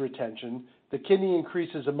acid retention, the kidney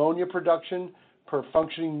increases ammonia production per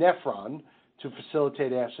functioning nephron to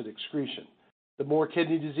facilitate acid excretion. The more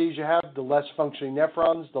kidney disease you have, the less functioning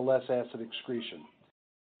nephrons, the less acid excretion.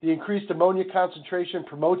 The increased ammonia concentration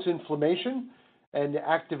promotes inflammation and the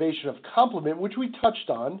activation of complement, which we touched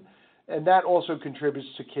on, and that also contributes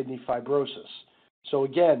to kidney fibrosis. So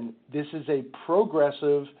again, this is a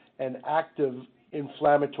progressive and active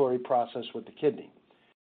inflammatory process with the kidney.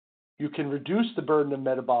 You can reduce the burden of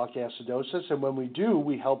metabolic acidosis, and when we do,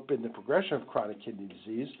 we help in the progression of chronic kidney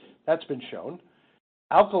disease. That's been shown.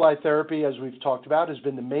 Alkali therapy, as we've talked about, has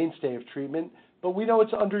been the mainstay of treatment, but we know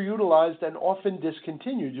it's underutilized and often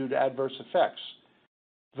discontinued due to adverse effects.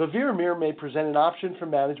 Viviramir may present an option for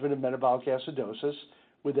management of metabolic acidosis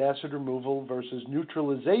with acid removal versus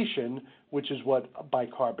neutralization, which is what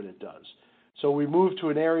bicarbonate does. So we move to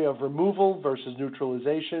an area of removal versus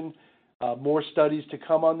neutralization. More studies to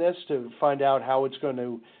come on this to find out how it's going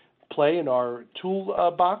to play in our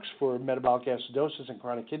toolbox for metabolic acidosis and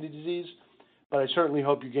chronic kidney disease. But I certainly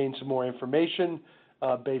hope you gain some more information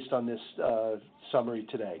based on this summary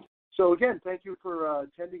today. So again, thank you for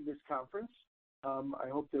attending this conference. I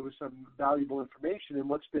hope there was some valuable information in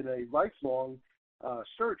what's been a lifelong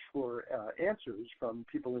search for answers from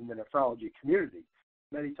people in the nephrology community.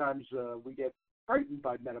 Many times we get frightened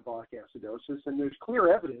by metabolic acidosis, and there's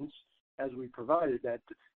clear evidence, as we provided, that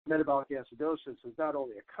metabolic acidosis is not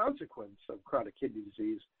only a consequence of chronic kidney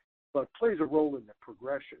disease, but plays a role in the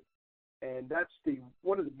progression. And that's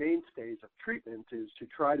one of the mainstays of treatment, is to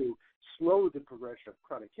try to slow the progression of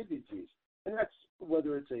chronic kidney disease. And that's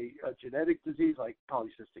whether it's a genetic disease like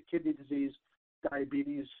polycystic kidney disease,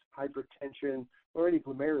 diabetes, hypertension, or any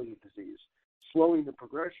glomerular disease. Slowing the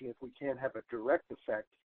progression, if we can't have a direct effect,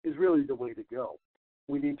 is really the way to go.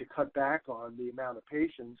 We need to cut back on the amount of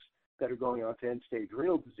patients that are going on to end-stage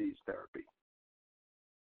renal disease therapy.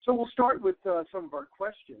 So we'll start with some of our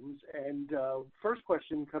questions, and first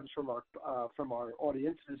question comes from our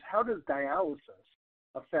audience is, how does dialysis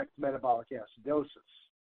affect metabolic acidosis?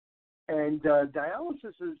 And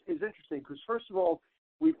dialysis is interesting because, first of all,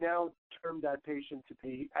 we've now termed that patient to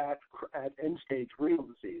be at end-stage renal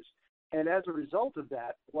disease. And as a result of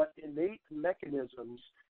that, what innate mechanisms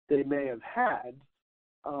they may have had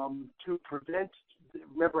to prevent,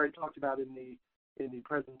 remember I talked about in the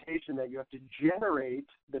presentation that you have to generate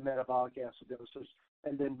the metabolic acidosis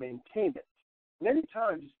and then maintain it. Many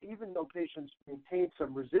times, even though patients maintain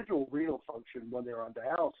some residual renal function when they're on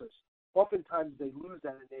dialysis, oftentimes they lose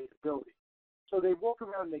that innate ability. So they walk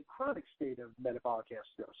around in a chronic state of metabolic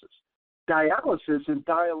acidosis. Dialysis is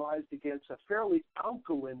dialyzed against a fairly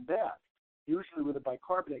alkaline bath, usually with a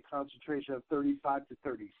bicarbonate concentration of 35 to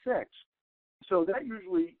 36. So that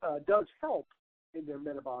usually does help in their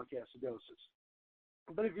metabolic acidosis.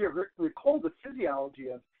 But if you recall the physiology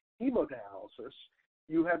of hemodialysis,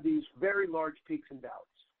 you have these very large peaks and valleys.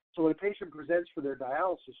 So when a patient presents for their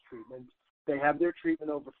dialysis treatment, they have their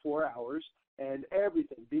treatment over 4 hours, and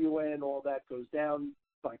everything, BUN, all that goes down,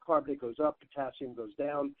 bicarbonate goes up, potassium goes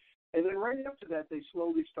down, and then right after that, they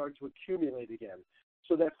slowly start to accumulate again.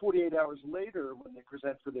 So that 48 hours later, when they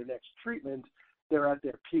present for their next treatment, they're at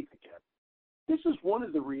their peak again. This is one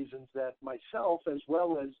of the reasons that myself, as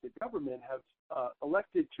well as the government, have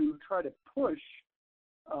elected to try to push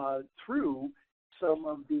through some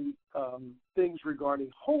of the things regarding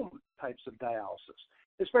home types of dialysis,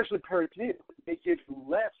 especially peritoneal. They give you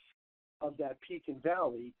less of that peak and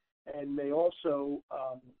valley, and may also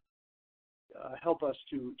help us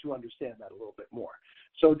to understand that a little bit more.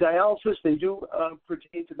 So dialysis, they do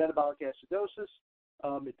pertain to metabolic acidosis.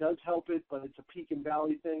 It does help it, but it's a peak and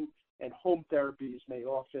valley thing, and home therapies may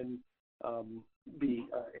often be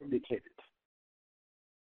indicated.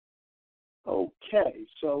 Okay,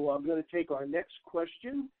 so I'm going to take our next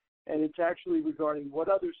question, and it's actually regarding what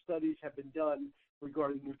other studies have been done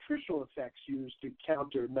regarding nutritional effects used to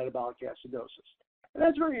counter metabolic acidosis. And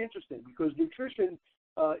that's very interesting because nutrition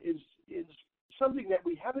is something that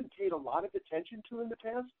we haven't paid a lot of attention to in the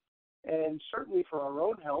past, and certainly for our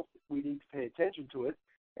own health, we need to pay attention to it.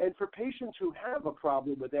 And for patients who have a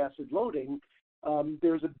problem with acid loading,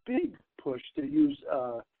 there's a big push to use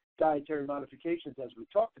dietary modifications, as we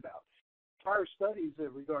talked about. Prior studies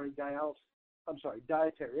regarding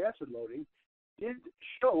dietary acid loading did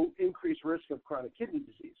show increased risk of chronic kidney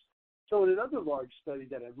disease. So in another large study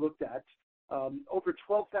that I've looked at, over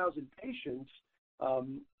 12,000 patients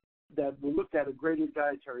that were looked at a greater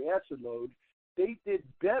dietary acid load, they did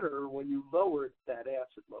better when you lowered that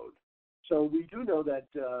acid load. So we do know that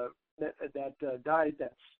that diet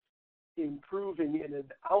that's improving in an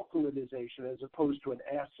alkalinization as opposed to an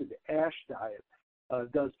acid-ash diet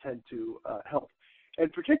does tend to help.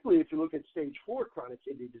 And particularly if you look at stage 4 chronic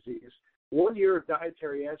kidney disease, 1 year of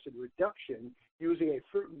dietary acid reduction using a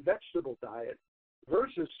fruit and vegetable diet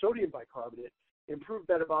versus sodium bicarbonate improved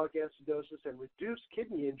metabolic acidosis and reduced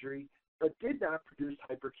kidney injury, but did not produce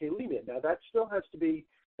hyperkalemia. Now, that still has to be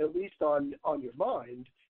at least on your mind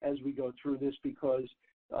as we go through this, because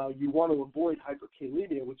you want to avoid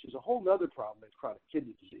hyperkalemia, which is a whole other problem in chronic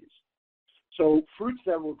kidney disease. So fruits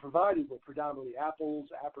that were provided were predominantly apples,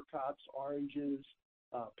 apricots, oranges,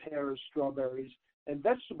 pears, strawberries, and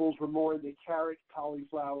vegetables were more in the carrot,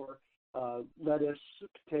 cauliflower, lettuce,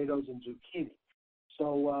 potatoes, and zucchini.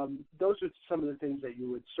 So those are some of the things that you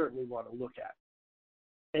would certainly want to look at.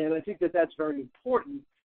 And I think that that's very important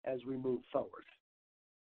as we move forward.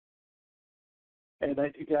 And I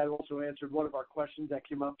think that also answered one of our questions that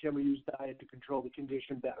came up: can we use diet to control the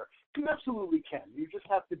condition better? You absolutely can. You just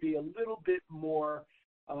have to be a little bit more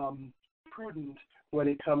prudent when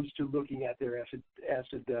it comes to looking at their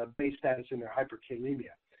acid-base status and their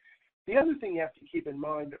hyperkalemia. The other thing you have to keep in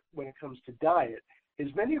mind when it comes to diet is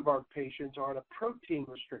many of our patients are on a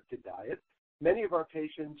protein-restricted diet. Many of our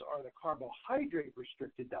patients are on a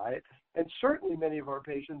carbohydrate-restricted diet, and certainly many of our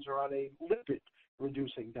patients are on a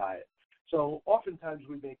lipid-reducing diet. So oftentimes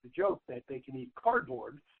we make the joke that they can eat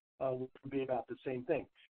cardboard, which would be about the same thing.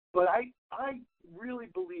 But I really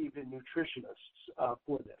believe in nutritionists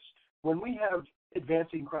for this. When we have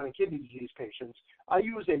advancing chronic kidney disease patients, I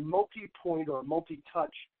use a multi-point or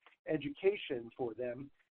multi-touch education for them,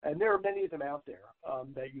 and there are many of them out there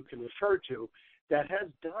that you can refer to that has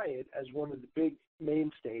diet as one of the big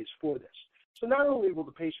mainstays for this. So not only will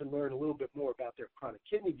the patient learn a little bit more about their chronic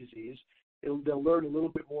kidney disease, they'll learn a little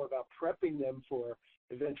bit more about prepping them for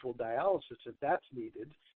eventual dialysis if that's needed.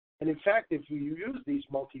 And in fact, if you use these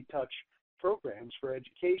multi-touch programs for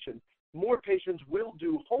education, more patients will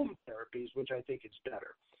do home therapies, which I think is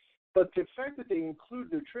better. But the fact that they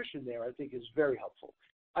include nutrition there, I think, is very helpful.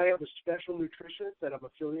 I have a special nutritionist that I'm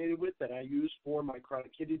affiliated with that I use for my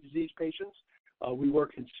chronic kidney disease patients. We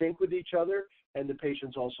work in sync with each other, and the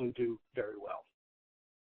patients also do very well.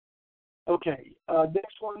 Okay,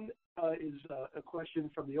 next one is a question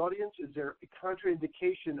from the audience. Is there a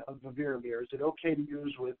contraindication of viviramir? Is it okay to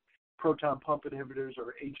use with proton pump inhibitors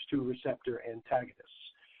or H2 receptor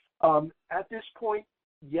antagonists? At this point,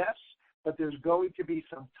 yes, but there's going to be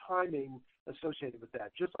some timing associated with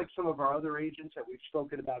that. Just like some of our other agents that we've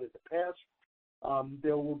spoken about in the past,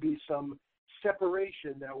 there will be some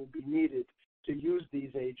separation that will be needed to use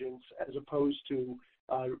these agents as opposed to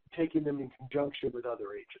taking them in conjunction with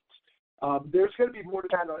other agents. There's going to be more to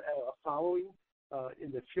that following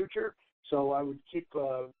in the future, so I would keep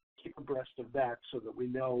abreast of that so that we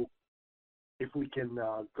know if we can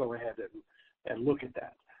go ahead and look at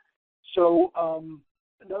that. So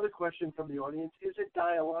another question from the audience: is it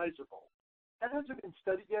dialyzable? That hasn't been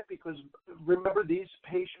studied yet because remember, these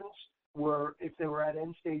patients were, if they were at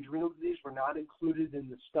end-stage renal disease, were not included in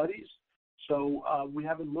the studies. So we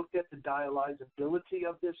haven't looked at the dialyzability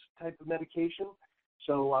of this type of medication.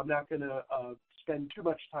 So I'm not going to spend too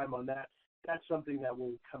much time on that. That's something that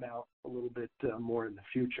will come out a little bit more in the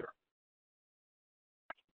future.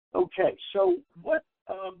 Okay, so what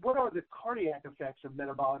are the cardiac effects of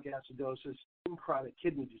metabolic acidosis in chronic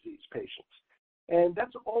kidney disease patients? And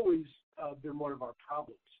that's always been one of our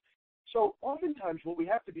problems. So oftentimes what we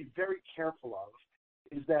have to be very careful of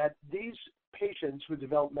is that these patients who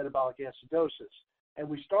develop metabolic acidosis, and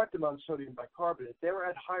we start them on sodium bicarbonate, they're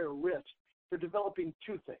at higher risk for developing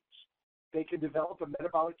two things. They can develop a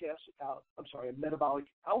metabolic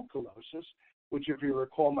alkalosis, which, if you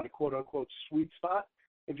recall my quote-unquote sweet spot,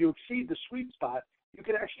 if you exceed the sweet spot, you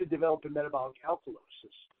can actually develop a metabolic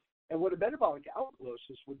alkalosis. And what a metabolic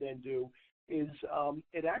alkalosis would then do is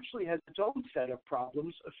it actually has its own set of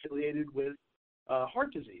problems affiliated with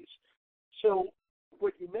heart disease. So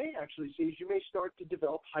what you may actually see is you may start to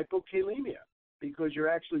develop hypokalemia because you're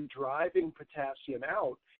actually driving potassium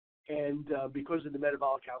out. And because of the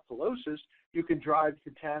metabolic alkalosis, you can drive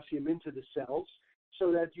potassium into the cells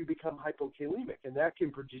so that you become hypokalemic. And that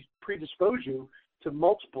can predispose you to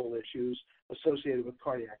multiple issues associated with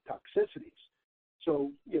cardiac toxicities.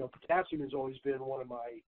 So, potassium has always been one of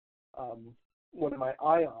my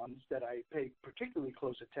ions that I pay particularly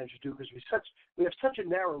close attention to because we have such a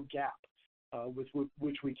narrow gap with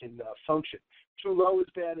which we can function. Too low is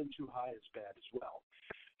bad and too high is bad as well.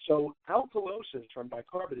 So alkalosis from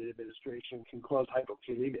bicarbonate administration can cause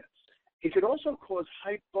hypokalemia. It can also cause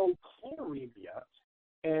hypochloremia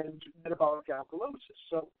and metabolic alkalosis.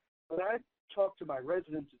 So when I talk to my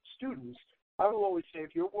residents and students, I will always say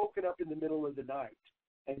if you're woken up in the middle of the night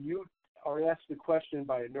and you are asked the question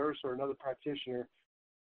by a nurse or another practitioner,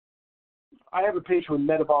 I have a patient with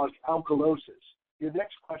metabolic alkalosis, your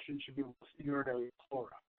next question should be what's the urinary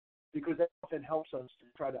flora, because that often helps us to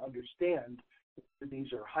try to understand whether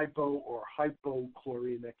these are hypo or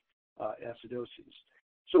hypochloremic acidoses.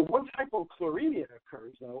 So once hypochloremia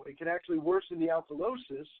occurs, though, it can actually worsen the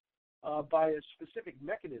alkalosis by a specific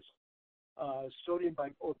mechanism. Sodium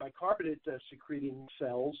or bicarbonate secreting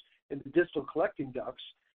cells in the distal collecting ducts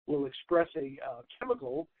will express a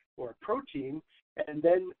chemical or a protein, and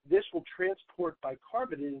then this will transport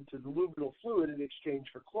bicarbonate into the luminal fluid in exchange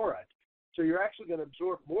for chloride. So you're actually going to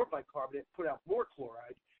absorb more bicarbonate, put out more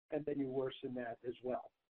chloride, and then you worsen that as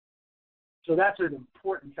well. So that's an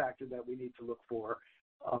important factor that we need to look for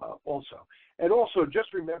also. And also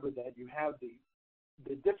just remember that you have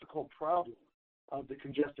the difficult problem of the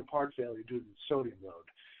congestive heart failure due to the sodium load.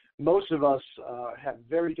 Most of us have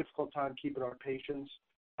very difficult time keeping our patients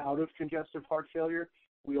out of congestive heart failure.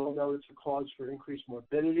 We all know it's a cause for increased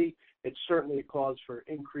morbidity. It's certainly a cause for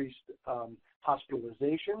increased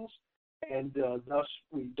hospitalizations, and thus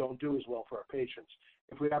we don't do as well for our patients.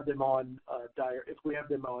 If we have them on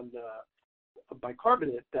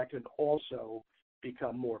bicarbonate, that can also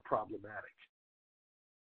become more problematic.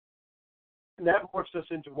 And that morphs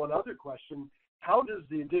us into one other question. How does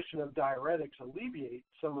the addition of diuretics alleviate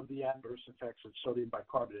some of the adverse effects of sodium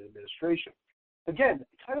bicarbonate administration? Again,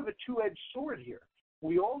 kind of a two-edged sword here.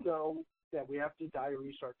 We all know that we have to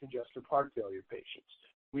diurese our congestive heart failure patients.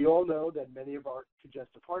 We all know that many of our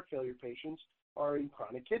congestive heart failure patients are in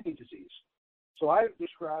chronic kidney disease. So I've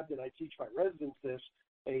described, and I teach my residents this,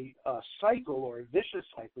 a cycle or a vicious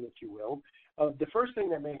cycle, if you will. The first thing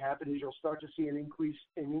that may happen is you'll start to see an increase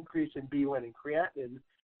in BUN and creatinine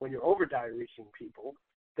when you're over-diuresing people.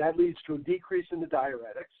 That leads to a decrease in the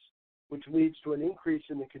diuretics, which leads to an increase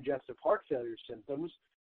in the congestive heart failure symptoms,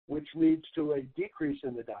 which leads to a decrease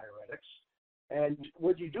in the diuretics. And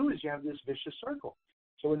what you do is you have this vicious circle.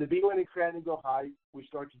 So when the BUN and creatinine go high, we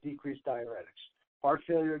start to decrease diuretics. Heart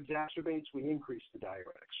failure exacerbates, we increase the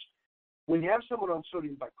diuretics. When you have someone on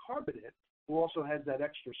sodium bicarbonate who also has that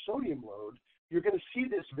extra sodium load, you're going to see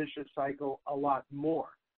this vicious cycle a lot more.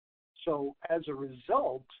 So as a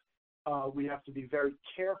result, we have to be very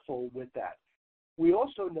careful with that. We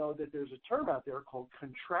also know that there's a term out there called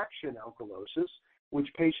contraction alkalosis, which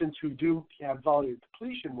patients who do have volume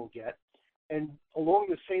depletion will get. And along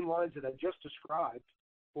the same lines that I just described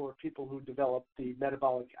for people who develop the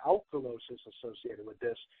metabolic alkalosis associated with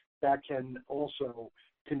this, that can also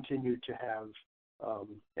continue to have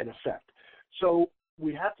an effect. So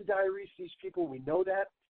we have to diurese these people. We know that.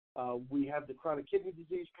 We have the chronic kidney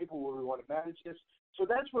disease people where we want to manage this. So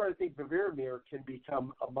that's where I think viviramir can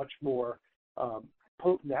become a much more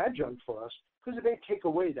potent adjunct for us because it may take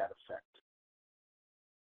away that effect.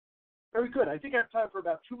 Very good. I think I have time for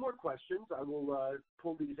about two more questions. I will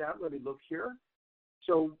pull these out. Let me look here.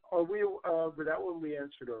 So are we, with that one we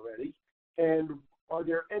answered already. And are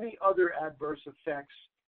there any other adverse effects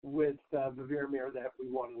with viviramir that we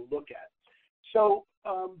want to look at? So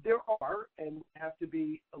there are, and we have to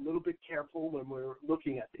be a little bit careful when we're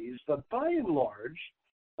looking at these, but by and large,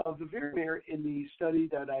 viviramir in the study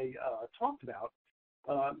that I talked about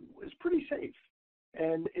is pretty safe.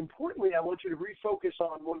 And importantly, I want you to refocus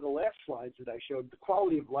on one of the last slides that I showed, the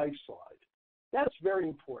quality of life slide. That's very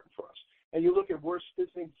important for us. And you look at worse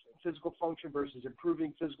physical function versus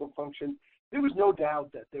improving physical function, there was no doubt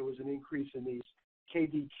that there was an increase in these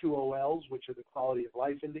KDQOLs, which are the quality of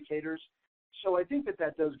life indicators. So I think that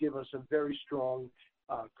that does give us a very strong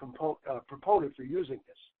proponent for using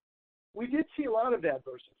this. We did see a lot of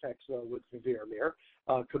adverse effects, though, with viviramir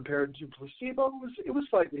compared to placebo. It was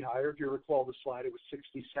slightly higher. If you recall the slide, it was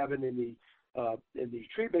 67 in the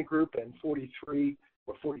treatment group and 43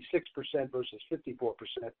 or 46% versus 54%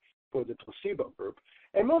 for the placebo group.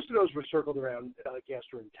 And most of those were circled around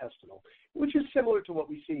gastrointestinal, which is similar to what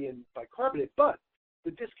we see in bicarbonate, but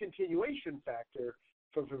the discontinuation factor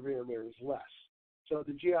for Favirenir is less. So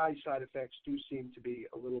the GI side effects do seem to be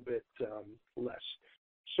a little bit less.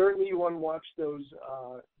 Certainly you want to watch those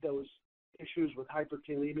issues with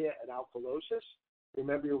hyperkalemia and alkalosis.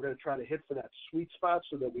 Remember, you're going to try to hit for that sweet spot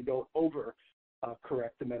so that we don't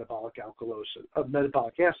correct the metabolic acidosis.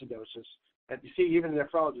 And you see, even the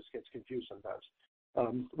nephrologist gets confused sometimes.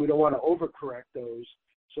 We don't want to overcorrect those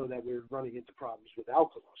so that we're running into problems with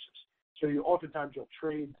alkalosis. So oftentimes you'll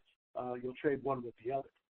trade one with the other.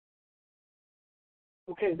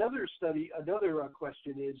 Okay, another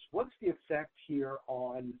question is, what's the effect here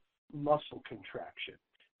on muscle contraction?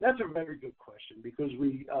 That's a very good question because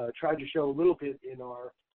we tried to show a little bit in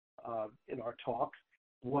our talk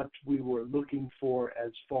what we were looking for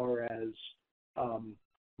as far as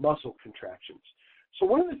muscle contractions. So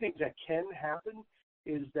one of the things that can happen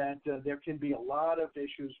is that there can be a lot of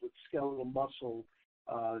issues with skeletal muscle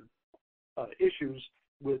issues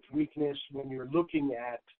with weakness when you're looking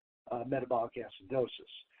at metabolic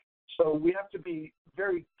acidosis. So we have to be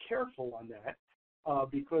very careful on that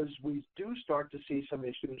because we do start to see some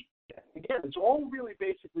issues. Again, it's all really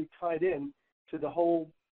basically tied in to the whole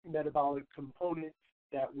metabolic component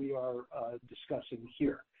that we are discussing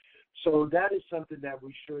here. So that is something that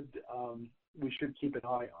we should keep an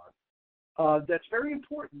eye on. That's very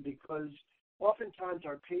important because oftentimes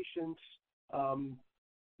our patients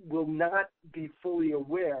will not be fully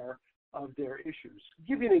aware of their issues. I'll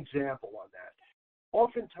give you an example on that.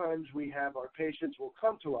 Oftentimes we have our patients will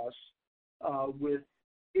come to us with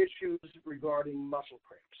issues regarding muscle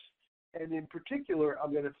cramps. And in particular,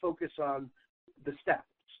 I'm going to focus on the statins.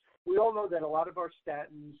 We all know that a lot of our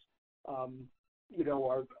statins,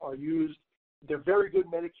 are used. They're very good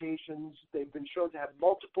medications. They've been shown to have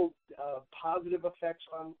multiple positive effects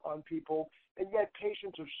on people, and yet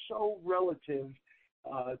patients are so relative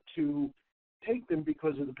to take them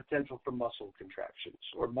because of the potential for muscle contractions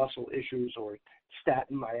or muscle issues or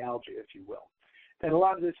statin myalgia, if you will. And a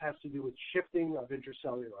lot of this has to do with shifting of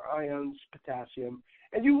intracellular ions, potassium,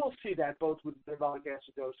 and you will see that both with metabolic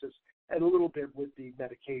acidosis and a little bit with the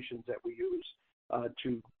medications that we use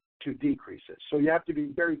to decrease it. So you have to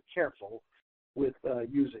be very careful with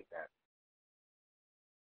using that.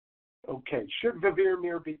 Okay, should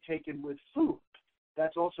Favirenir be taken with food?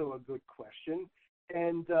 That's also a good question.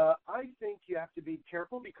 And I think you have to be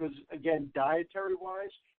careful because, again,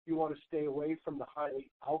 dietary-wise, you want to stay away from the highly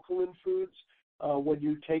alkaline foods when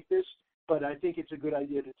you take this. But I think it's a good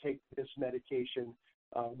idea to take this medication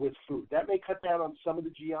with food. That may cut down on some of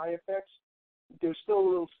the GI effects. There's still a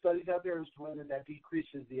little studies out there as to whether that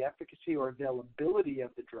decreases the efficacy or availability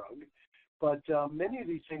of the drug. But many of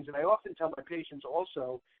these things, and I often tell my patients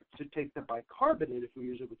also to take the bicarbonate if we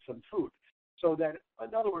use it with some food. So that,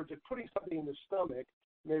 in other words, if putting something in the stomach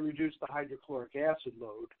may reduce the hydrochloric acid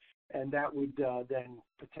load, and that would then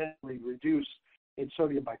potentially reduce, in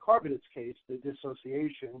sodium bicarbonate's case, the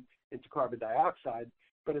dissociation into carbon dioxide,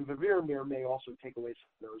 but in Favirenir may also take away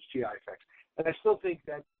some of those GI effects. And I still think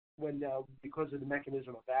that when, because of the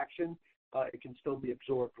mechanism of action, it can still be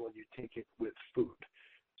absorbed when you take it with food.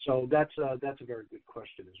 So that's a very good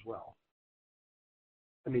question as well.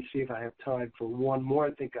 Let me see if I have time for one more.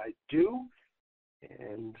 I think I do.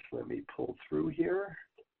 And let me pull through here.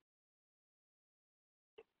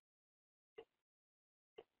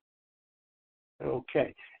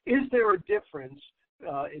 Okay. Is there a difference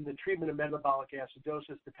in the treatment of metabolic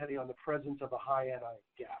acidosis depending on the presence of a high anion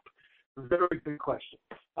gap? Very good question.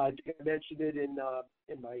 I mentioned it in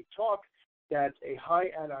my talk that a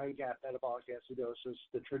high anion gap metabolic acidosis,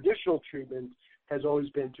 the traditional treatment has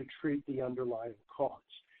always been to treat the underlying cause.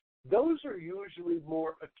 Those are usually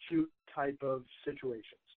more acute type of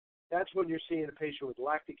situations. That's when you're seeing a patient with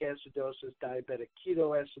lactic acidosis, diabetic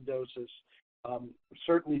ketoacidosis,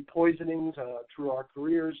 certainly poisonings through our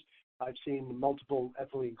careers. I've seen multiple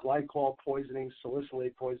ethylene glycol poisonings,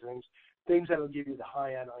 salicylate poisonings, things that will give you the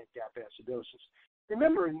high anion gap acidosis.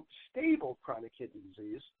 Remember, in stable chronic kidney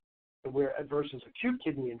disease, versus acute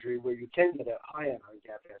kidney injury where you can get a high anion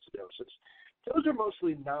gap acidosis, those are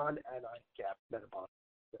mostly non-anion gap metabolic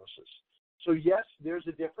acidosis. So yes, there's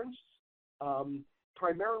a difference.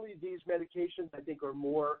 Primarily these medications I think are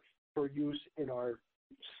more for use in our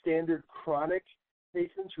standard chronic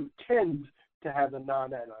patients who tend to have a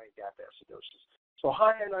non-anion gap acidosis. So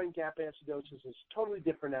high anion gap acidosis is a totally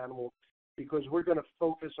different animal because we're going to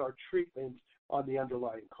focus our treatment on the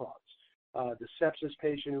underlying cause. The sepsis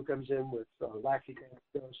patient who comes in with lactic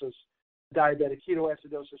acidosis, diabetic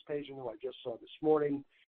ketoacidosis patient who I just saw this morning,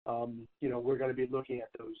 we're going to be looking at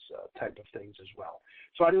those type of things as well.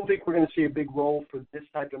 So I don't think we're going to see a big role for this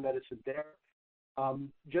type of medicine there.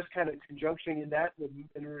 Just kind of conjunctioning in that, the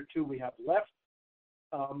minute or two we have left,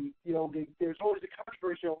 there's always a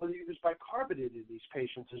controversy on whether you use bicarbonate in these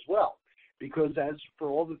patients as well, because as for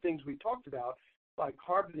all the things we talked about,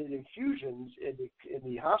 bicarbonate infusions in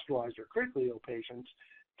the hospitalized or critically ill patients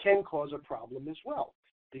can cause a problem as well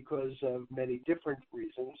because of many different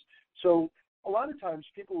reasons. So a lot of times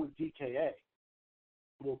people with DKA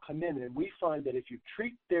will come in, and we find that if you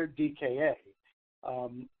treat their DKA,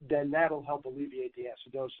 then that'll help alleviate the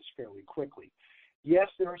acidosis fairly quickly. Yes,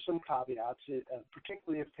 there are some caveats,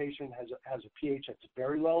 particularly if a patient has a pH that's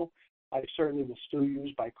very low. I certainly will still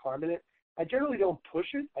use bicarbonate. I generally don't push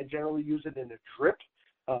it. I generally use it in a drip,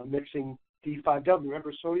 mixing D5W.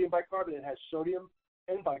 Remember, sodium bicarbonate has sodium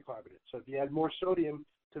and bicarbonate. So if you add more sodium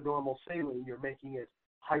to normal saline, you're making it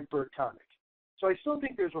hypertonic. So I still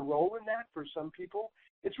think there's a role in that for some people.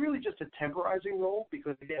 It's really just a temporizing role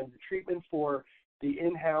because, again, the treatment for the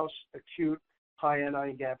in-house acute high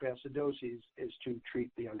anion gap acidosis is to treat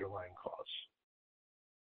the underlying cause.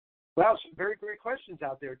 Wow, some very great questions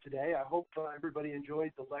out there today. I hope everybody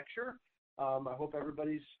enjoyed the lecture. I hope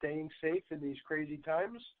everybody's staying safe in these crazy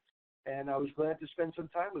times, and I was glad to spend some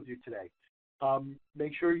time with you today.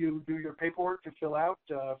 Make sure you do your paperwork to fill out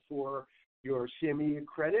for your CME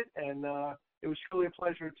credit, and it was truly a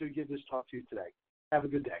pleasure to give this talk to you today. Have a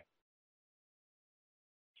good day.